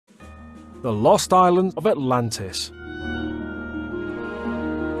The lost island of Atlantis.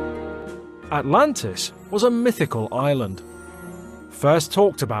 Atlantis was a mythical island. First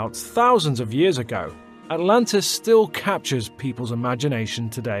talked about thousands of years ago, Atlantis still captures people's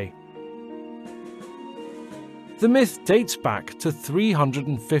imagination today. The myth dates back to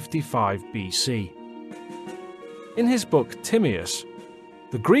 355 BC. In his book Timaeus,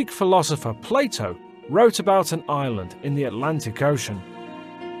 the Greek philosopher Plato wrote about an island in the Atlantic Ocean.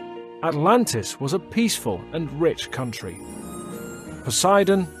 Atlantis was a peaceful and rich country.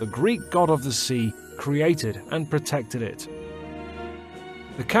 Poseidon, the Greek god of the sea, created and protected it.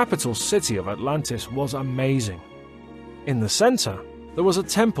 The capital city of Atlantis was amazing. In the center, there was a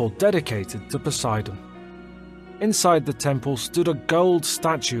temple dedicated to Poseidon. Inside the temple stood a gold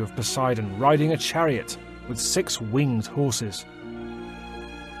statue of Poseidon riding a chariot with 6 winged horses.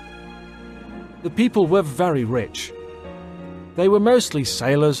 The people were very rich. They were mostly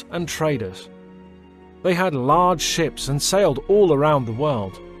sailors and traders. They had large ships and sailed all around the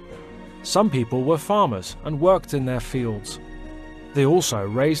world. Some people were farmers and worked in their fields. They also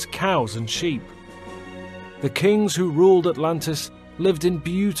raised cows and sheep. The kings who ruled Atlantis lived in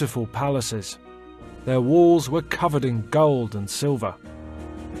beautiful palaces. Their walls were covered in gold and silver.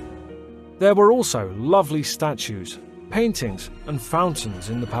 There were also lovely statues, paintings, and fountains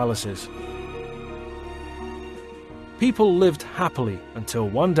in the palaces. People lived happily until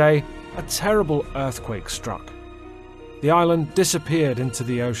one day a terrible earthquake struck. The island disappeared into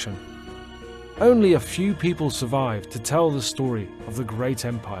the ocean. Only a few people survived to tell the story of the great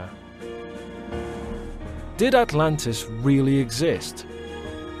empire. Did Atlantis really exist?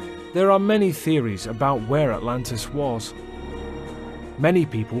 There are many theories about where Atlantis was. Many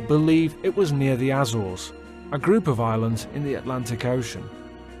people believe it was near the Azores, a group of islands in the Atlantic Ocean.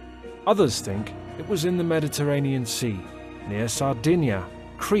 Others think it was in the Mediterranean Sea, near Sardinia,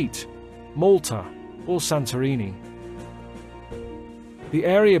 Crete, Malta, or Santorini. The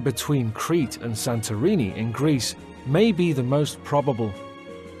area between Crete and Santorini in Greece may be the most probable.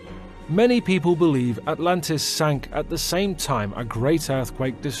 Many people believe Atlantis sank at the same time a great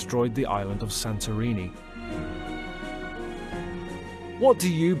earthquake destroyed the island of Santorini. What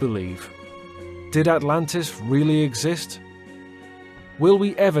do you believe? Did Atlantis really exist? Will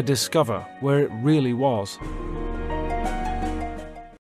we ever discover where it really was?